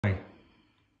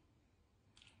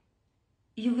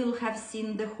you will have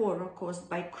seen the horror caused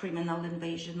by criminal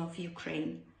invasion of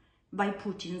Ukraine by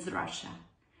Putin's Russia.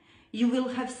 You will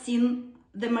have seen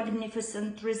the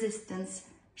magnificent resistance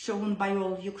shown by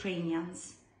all Ukrainians.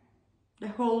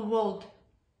 The whole world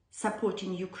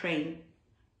supporting Ukraine,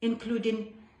 including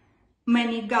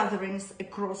many gatherings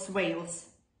across Wales.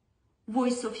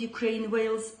 Voice of Ukraine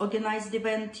Wales organized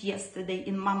event yesterday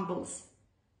in Mumbles.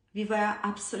 We were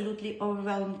absolutely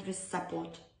overwhelmed with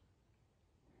support.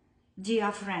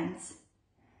 Dear friends,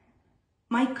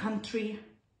 my country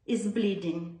is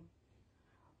bleeding.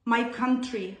 My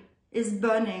country is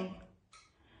burning.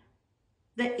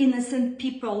 The innocent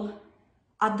people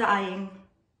are dying.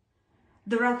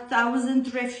 There are thousands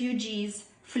of refugees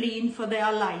fleeing for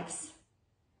their lives.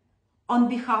 On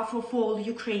behalf of all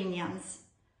Ukrainians,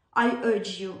 I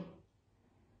urge you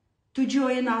to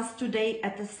join us today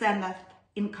at the Senate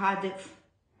in Cardiff.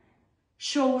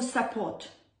 Show support.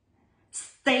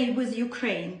 Stay with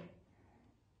Ukraine.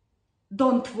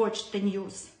 Don't watch the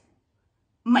news.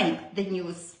 Make the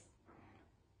news.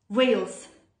 Wales,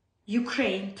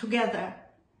 Ukraine, together,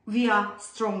 we are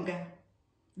stronger.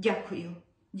 Дякую.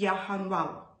 Дякую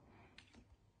вам.